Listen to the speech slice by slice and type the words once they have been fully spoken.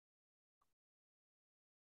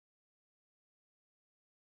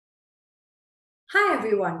Hi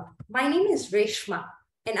everyone, my name is Reshma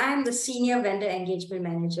and I am the Senior Vendor Engagement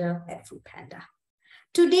Manager at foodpanda.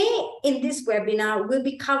 Today in this webinar, we'll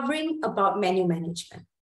be covering about menu management.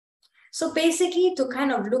 So basically to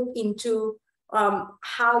kind of look into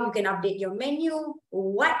how you can update your menu,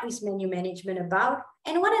 what is menu management about,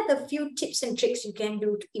 and what are the few tips and tricks you can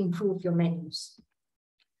do to improve your menus.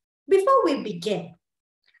 Before we begin,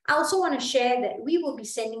 I also want to share that we will be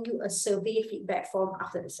sending you a survey feedback form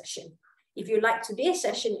after the session. If you like today's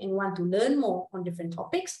session and want to learn more on different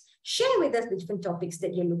topics, share with us the different topics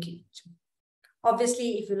that you're looking into.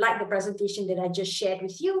 Obviously, if you like the presentation that I just shared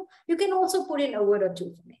with you, you can also put in a word or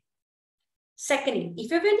two for me. Secondly, if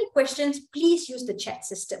you have any questions, please use the chat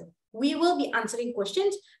system. We will be answering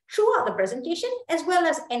questions throughout the presentation as well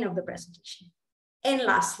as end of the presentation. And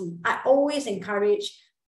lastly, I always encourage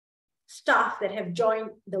staff that have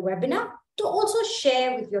joined the webinar to also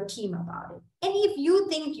share with your team about it. And if you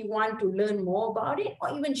think you want to learn more about it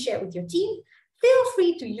or even share with your team, feel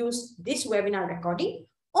free to use this webinar recording,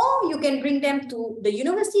 or you can bring them to the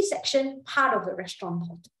university section, part of the restaurant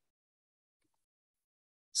portal.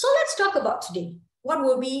 So let's talk about today. What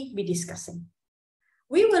will we be discussing?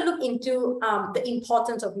 We will look into the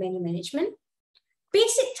importance of menu management,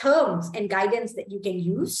 basic terms and guidance that you can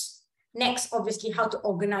use. Next, obviously, how to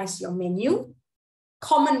organize your menu,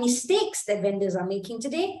 common mistakes that vendors are making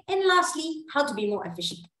today, and lastly, how to be more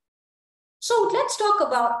efficient. So let's talk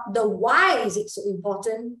about the why is it so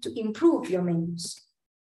important to improve your menus.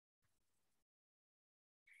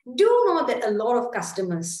 Do know that a lot of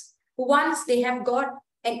customers, once they have got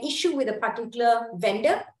an issue with a particular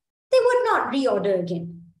vendor, they would not reorder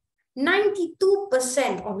again.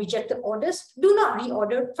 92% of rejected orders do not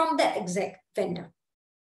reorder from that exact vendor.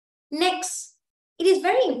 Next, it is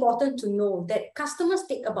very important to know that customers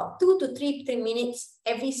take about 2 to 3 minutes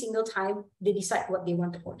every single time they decide what they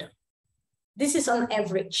want to order. This is on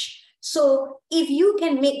average. So if you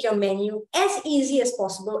can make your menu as easy as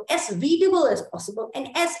possible, as readable as possible,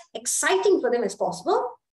 and as exciting for them as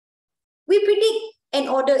possible, we predict an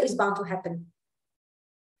order is bound to happen.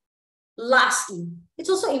 Lastly, it's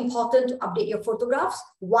also important to update your photographs.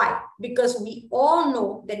 Why? Because we all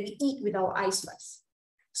know that we eat with our eyes first.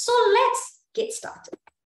 So let's get started.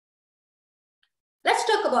 Let's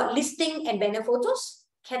talk about listing and banner photos,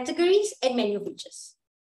 categories, and menu features.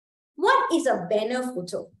 What is a banner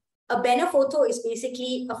photo? A banner photo is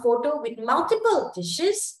basically a photo with multiple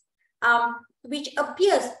dishes, which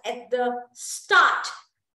appears at the start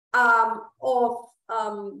of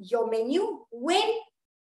your menu when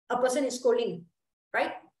a person is scrolling,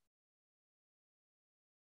 right?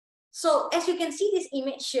 So as you can see this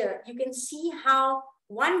image here, you can see how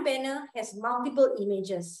one banner has multiple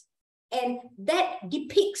images, and that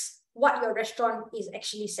depicts what your restaurant is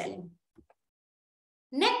actually selling.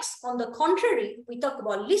 Next, on the contrary, we talk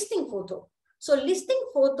about listing photo. So listing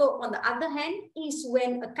photo, on the other hand, is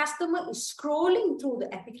when a customer is scrolling through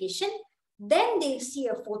the application, then they see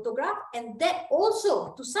a photograph, and that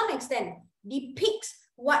also, to some extent, depicts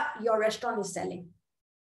what your restaurant is selling.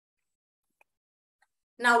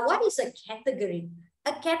 Now, what is a category?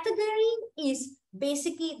 A category is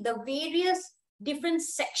basically the various different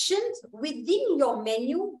sections within your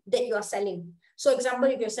menu that you are selling. So example,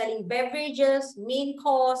 if you're selling beverages, main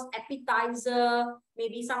course, appetizer,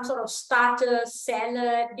 maybe some sort of starter,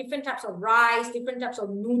 salad, different types of rice, different types of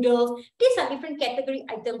noodles. These are different category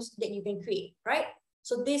items that you can create, right?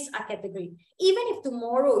 So these are category. Even if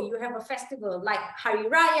tomorrow you have a festival like Hari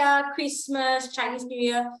Raya, Christmas, Chinese New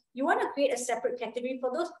Year, you want to create a separate category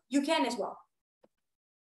for those, you can as well.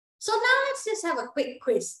 So now let's just have a quick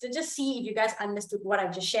quiz to just see if you guys understood what I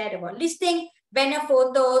just shared about listing, banner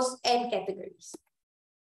photos, and categories.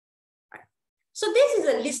 Right. So this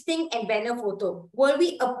is a listing and banner photo. Will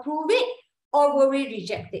we approve it or will we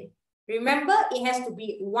reject it? Remember, it has to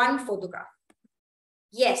be one photograph.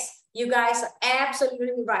 Yes, you guys are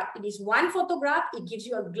absolutely right. It is one photograph. It gives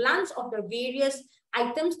you a glance of the various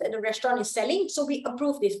items that the restaurant is selling. So we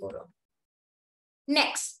approve this photo.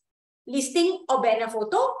 Next, listing or banner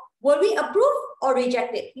photo. Will we approve or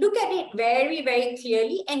reject it? Look at it very, very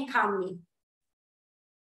clearly and calmly.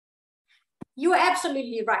 You are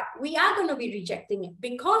absolutely right. We are going to be rejecting it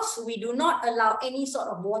because we do not allow any sort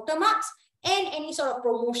of watermarks and any sort of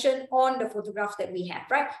promotion on the photographs that we have,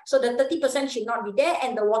 right? So the 30% should not be there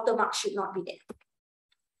and the watermark should not be there.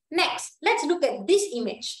 Next, let's look at this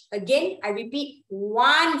image. Again, I repeat,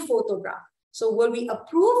 one photograph. So will we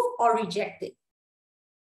approve or reject it?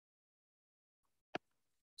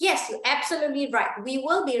 Yes, you're absolutely right. We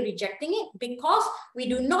will be rejecting it because we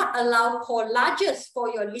do not allow collages for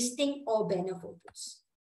your listing or banner photos.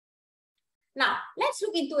 Now, let's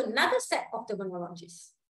look into another set of terminologies.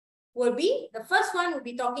 The first one will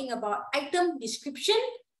be talking about item description,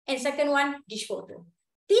 and second one, dish photo.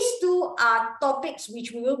 These two are topics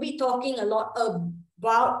which we will be talking a lot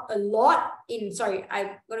about I'm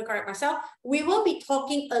going to correct myself. We will be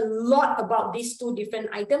talking a lot about these two different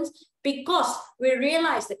items because we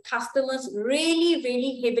realize that customers really,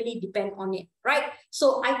 really heavily depend on it, right?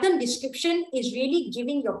 So item description is really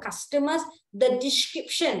giving your customers the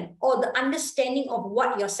description or the understanding of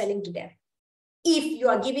what you're selling to them. If you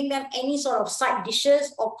are giving them any sort of side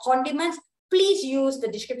dishes or condiments, please use the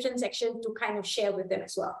description section to kind of share with them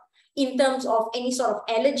as well. In terms of any sort of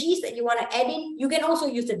allergies that you want to add in, you can also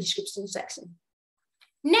use the description section.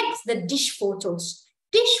 Next, the dish photos.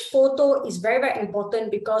 Dish photo is very, very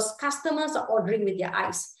important because customers are ordering with their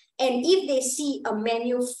eyes. And if they see a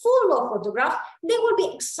menu full of photographs, they will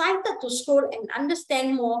be excited to scroll and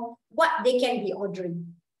understand more what they can be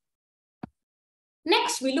ordering.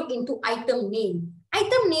 Next, we look into item name.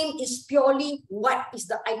 Item name is purely what is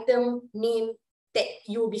the item name that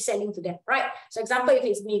you will be selling to them, right? So example, if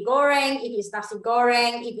it's mee goreng, if it's nasi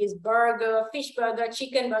goreng, if it's burger, fish burger,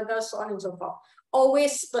 chicken burger, so on and so forth.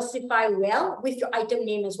 Always specify well with your item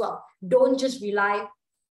name as well. Don't just rely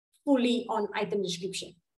fully on item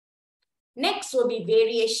description. Next will be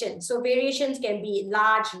variation. So variations can be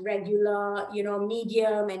large, regular,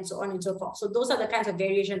 medium, and so on and so forth. So those are the kinds of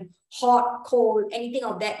variation, hot, cold, anything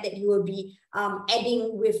of that you will be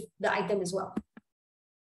adding with the item as well.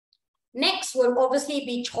 Next will obviously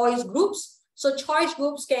be choice groups. So choice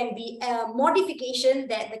groups can be a modification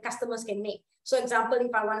that the customers can make. So example,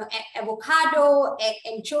 if I want to add avocado, add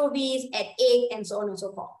anchovies, add egg, and so on and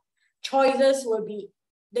so forth. Choices will be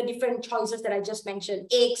the different choices that I just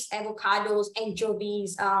mentioned: eggs, avocados,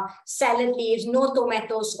 anchovies, salad leaves, no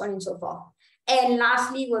tomatoes, so on and so forth. And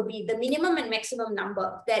lastly will be the minimum and maximum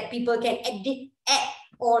number that people can add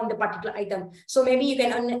on the particular item. So maybe you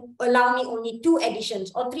can allow me only 2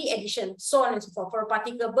 additions or 3 additions, so on and so forth, for a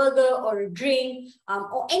particular burger or a drink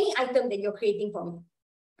or any item that you're creating for me.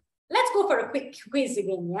 Let's go for a quick quiz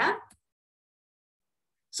again, yeah?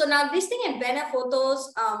 So now listing and banner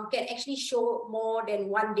photos can actually show more than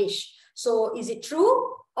one dish. So is it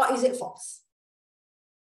true or is it false?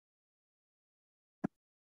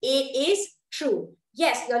 It is true.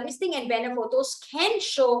 Yes, your listing and banner photos can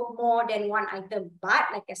show more than one item, but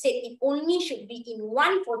like I said, it only should be in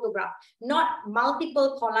one photograph, not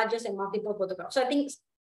multiple collages and multiple photographs. So I think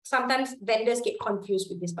sometimes vendors get confused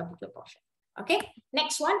with this particular portion. Okay,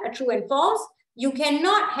 next one, a true and false. You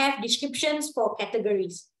cannot have descriptions for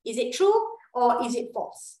categories. Is it true or is it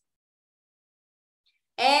false?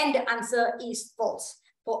 And the answer is false.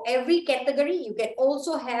 For every category, you can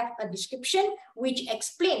also have a description which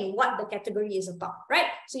explains what the category is about, right?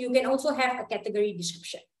 So you can also have a category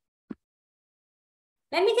description.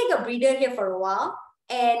 Let me take a breather here for a while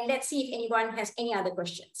and let's see if anyone has any other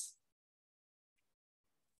questions.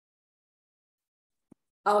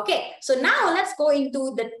 Okay, so now let's go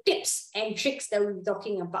into the tips and tricks that we're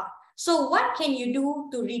talking about. So what can you do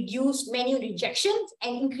to reduce menu rejections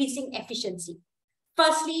and increasing efficiency?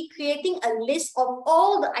 Firstly, creating a list of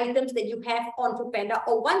all the items that you have on foodpanda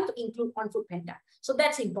or want to include on foodpanda. So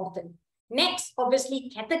that's important. Next,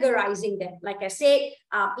 obviously, categorizing them. Like I said,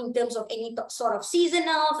 in terms of any sort of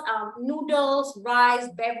seasonals, noodles, rice,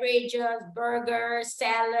 beverages, burgers,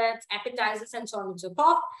 salads, appetizers, and so on and so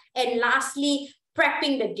forth. And lastly,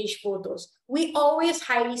 prepping the dish photos. We always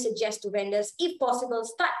highly suggest to vendors, if possible,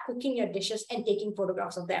 start cooking your dishes and taking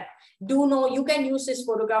photographs of them. Do know you can use this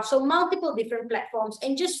photograph on multiple different platforms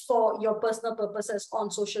and just for your personal purposes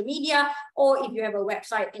on social media, or if you have a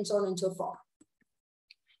website and so on and so forth.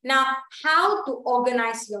 Now, how to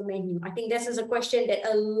organize your menu? I think this is a question that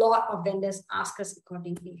a lot of vendors ask us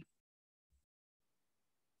accordingly.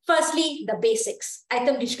 Firstly, the basics,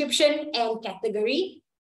 item description and category.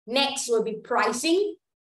 Next will be pricing,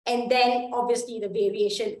 and then obviously the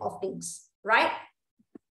variation of things, right?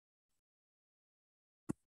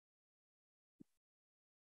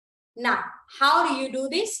 Now, how do you do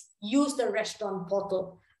this? Use the restaurant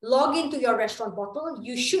portal. Log into your restaurant portal.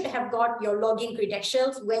 You should have got your login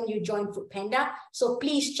credentials when you join foodpanda, so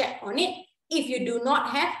please check on it. If you do not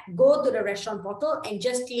have, go to the restaurant portal and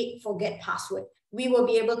just click forget password. We will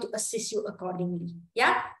be able to assist you accordingly.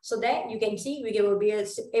 Yeah, so there you can see we will be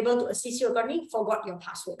able to assist you accordingly. Forgot your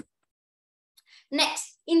password.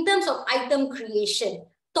 Next, in terms of item creation,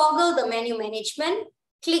 toggle the menu management,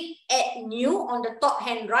 click add new on the top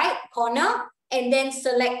hand right corner, and then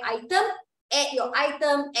select item, add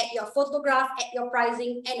your photograph, add your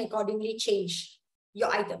pricing, and accordingly change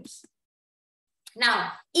your items.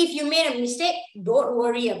 Now, if you made a mistake, don't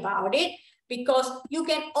worry about it, because you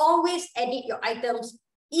can always edit your items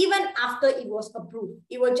even after it was approved.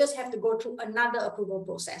 It will just have to go through another approval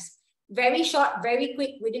process. Very short, very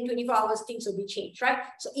quick, within 24 hours, things will be changed, right?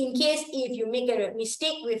 So in case if you make a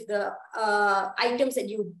mistake with the items that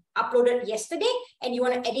you uploaded yesterday and you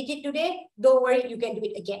want to edit it today, don't worry, you can do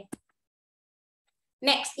it again.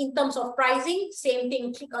 Next, in terms of pricing, same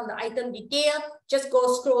thing, click on the item detail, just go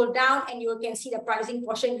scroll down and you can see the pricing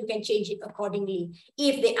portion, you can change it accordingly.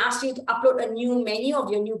 If they ask you to upload a new menu of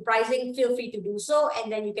your new pricing, feel free to do so,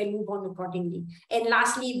 and then you can move on accordingly. And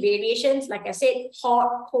lastly, variations, like I said,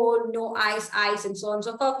 hot, cold, no ice, and so on and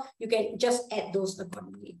so forth, you can just add those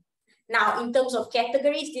accordingly. Now, in terms of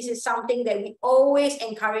categories, this is something that we always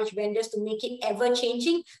encourage vendors to make it ever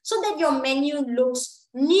changing so that your menu looks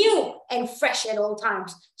new and fresh at all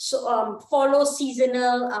times. So follow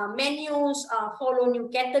seasonal menus, follow new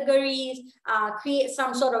categories, create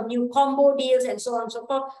some sort of new combo deals and so on and so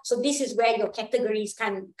forth. So this is where your categories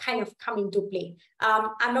can kind of come into play.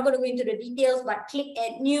 I'm not going to go into the details, but click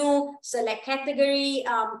add new, select category,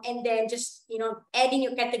 and then just, add in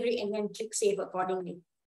your category and then click save accordingly.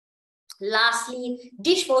 Lastly,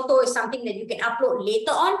 dish photo is something that you can upload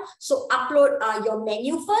later on. So upload your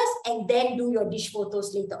menu first and then do your dish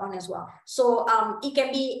photos later on as well. So it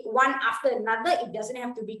can be one after another. It doesn't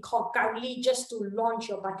have to be concurrently just to launch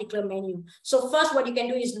your particular menu. So first, what you can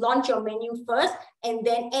do is launch your menu first and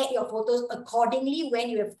then add your photos accordingly when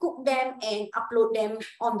you have cooked them and upload them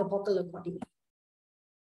on the portal accordingly.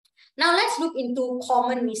 Now let's look into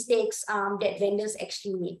common mistakes that vendors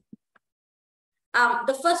actually make.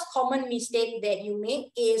 The first common mistake that you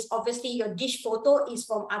make is obviously your dish photo is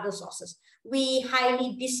from other sources. We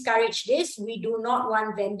highly discourage this. We do not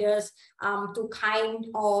want vendors to kind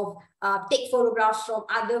of take photographs from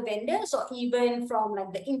other vendors or even from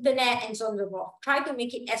like the internet and so on and so forth. Try to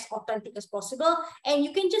make it as authentic as possible, and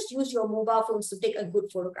you can just use your mobile phones to take a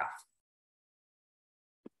good photograph.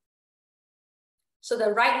 So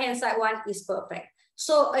the right-hand side one is perfect.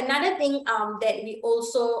 So another thing that we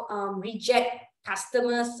also reject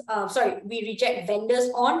we reject vendors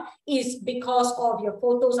on is because of your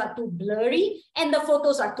photos are too blurry and the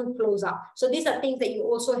photos are too close up. So these are things that you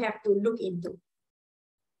also have to look into.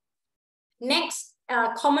 Next,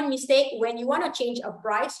 common mistake, when you want to change a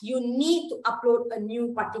price, you need to upload a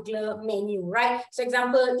new particular menu, right? So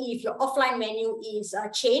example, if your offline menu is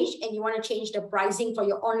changed and you want to change the pricing for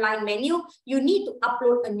your online menu, you need to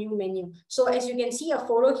upload a new menu. So as you can see a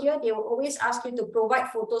photo here, they will always ask you to provide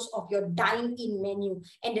photos of your dine-in menu.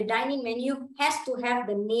 And the dine-in menu has to have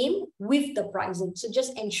the name with the pricing. So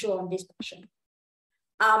just ensure on this portion.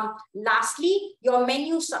 Lastly, your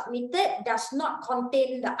menu submitted does not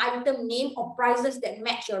contain the item name or prices that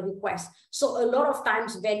match your request. So a lot of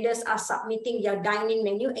times vendors are submitting their dining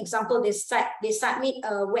menu. Example, they submit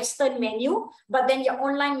a Western menu, but then your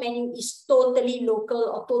online menu is totally local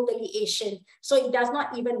or totally Asian. So it does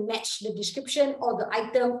not even match the description or the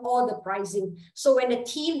item or the pricing. So when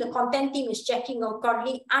the content team is checking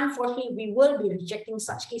accordingly, unfortunately, we will be rejecting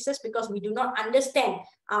such cases because we do not understand.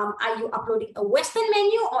 Are you uploading a Western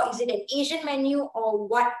menu or is it an Asian menu, or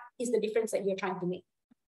what is the difference that you're trying to make?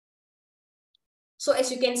 So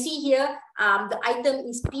as you can see here, the item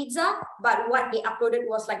is pizza, but what they uploaded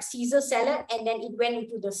was like Caesar salad, and then it went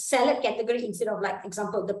into the salad category instead of, like,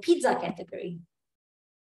 example, the pizza category.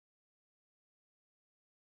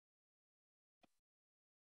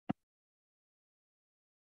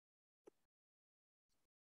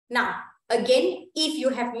 Now, again, if you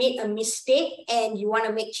have made a mistake and you want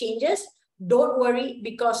to make changes, don't worry,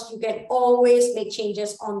 because you can always make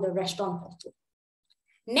changes on the restaurant portal.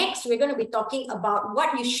 Next, we're going to be talking about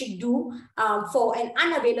what you should do for an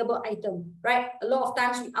unavailable item, right? A lot of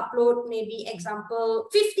times we upload maybe, example,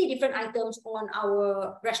 50 different items on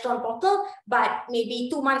our restaurant portal, but maybe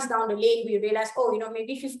 2 months down the lane, we realize, oh,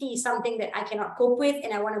 maybe 50 is something that I cannot cope with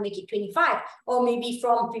and I want to make it 25. Or maybe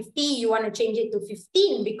from 50, you want to change it to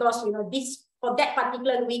 15 because, for that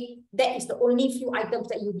particular week, that is the only few items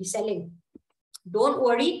that you'll be selling. Don't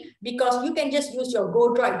worry, because you can just use your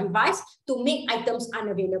GoDroid device to make items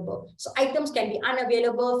unavailable. So items can be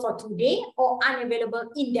unavailable for today or unavailable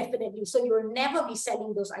indefinitely. So you will never be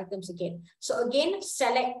selling those items again. So again,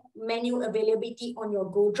 select menu availability on your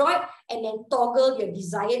GoDroid and then toggle your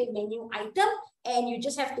desired menu item. And you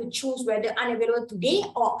just have to choose whether unavailable today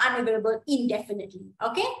or unavailable indefinitely.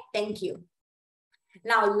 Okay, thank you.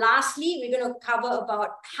 Now, lastly, we're going to cover about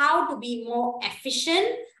how to be more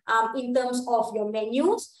efficient in terms of your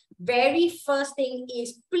menus. Very first thing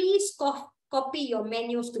is please copy your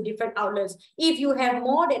menus to different outlets. If you have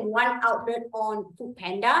more than one outlet on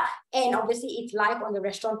Foodpanda, and obviously it's live on the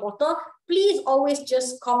restaurant portal, please always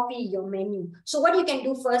just copy your menu. So what you can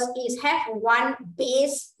do first is have one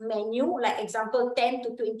base menu, like example 10 to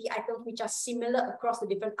 20 items which are similar across the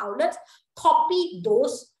different outlets. Copy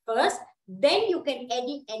those first. Then you can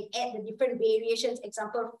edit and add the different variations,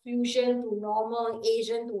 example, fusion to normal,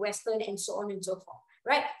 Asian to Western, and so on and so forth,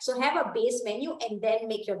 right? So have a base menu and then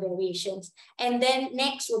make your variations. And then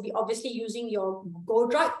next will be obviously using your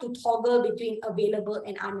GoDroid to toggle between available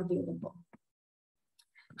and unavailable.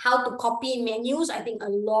 How to copy menus. I think a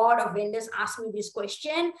lot of vendors ask me this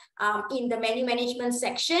question. In the menu management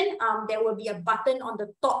section, there will be a button on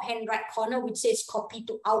the top hand right corner which says copy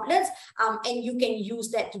to outlets, and you can use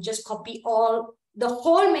that to just copy the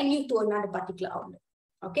whole menu to another particular outlet.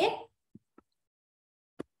 Okay.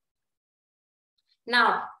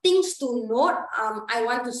 Now, things to note, I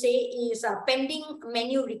want to say is pending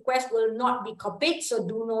menu request will not be copied. So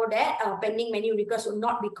do know that pending menu request will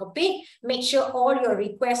not be copied. Make sure all your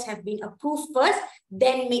requests have been approved first,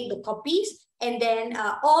 then make the copies. And then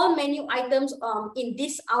all menu items in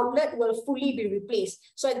this outlet will fully be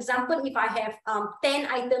replaced. So example, if I have 10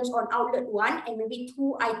 items on outlet 1 and maybe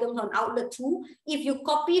 2 items on outlet 2, if you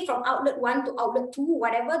copy from outlet 1 to outlet 2,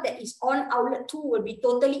 whatever that is on outlet 2 will be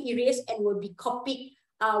totally erased and will be copied,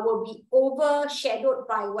 will be overshadowed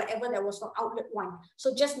by whatever that was on outlet 1.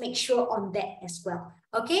 So just make sure on that as well.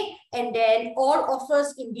 Okay, and then all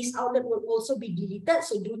offers in this outlet will also be deleted.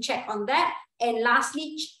 So do check on that. And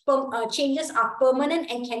lastly, changes are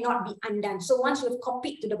permanent and cannot be undone. So once you've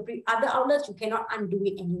copied to the other outlets, you cannot undo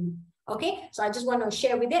it anymore. Okay, so I just want to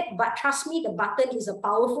share with it, but trust me, the button is a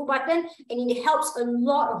powerful button and it helps a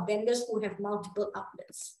lot of vendors who have multiple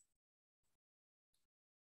outlets.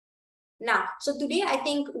 Now, so today I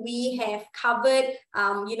think we have covered,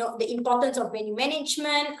 the importance of menu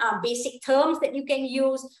management, basic terms that you can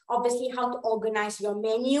use, obviously how to organize your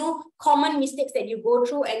menu, common mistakes that you go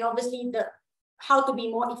through, and obviously how to be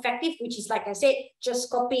more effective, which is, like I said, just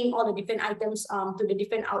copying all the different items to the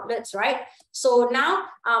different outlets, right? So now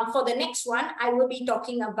for the next one, I will be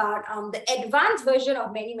talking about the advanced version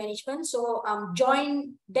of menu management. So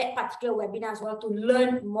join that particular webinar as well to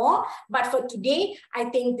learn more. But for today, I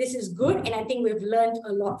think this is good. And I think we've learned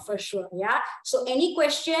a lot for sure. Yeah. So any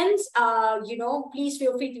questions, please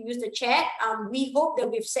feel free to use the chat. We hope that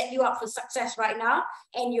we've set you up for success right now.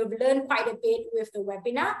 And you've learned quite a bit with the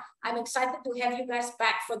webinar. I'm excited to have you guys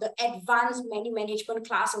back for the advanced menu management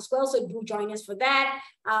class as well. So do join us for that.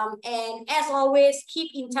 And as always,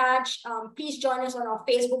 keep in touch. Please join us on our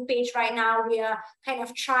Facebook page right now. We are kind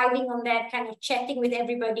of thriving on that, kind of chatting with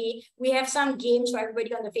everybody. We have some games for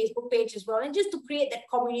everybody on the Facebook page as well. And just to create that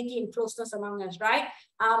community and closeness among us, right?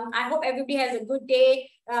 I hope everybody has a good day.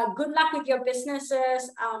 Good luck with your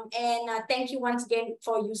businesses. And thank you once again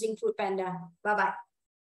for using Foodpanda. Bye-bye.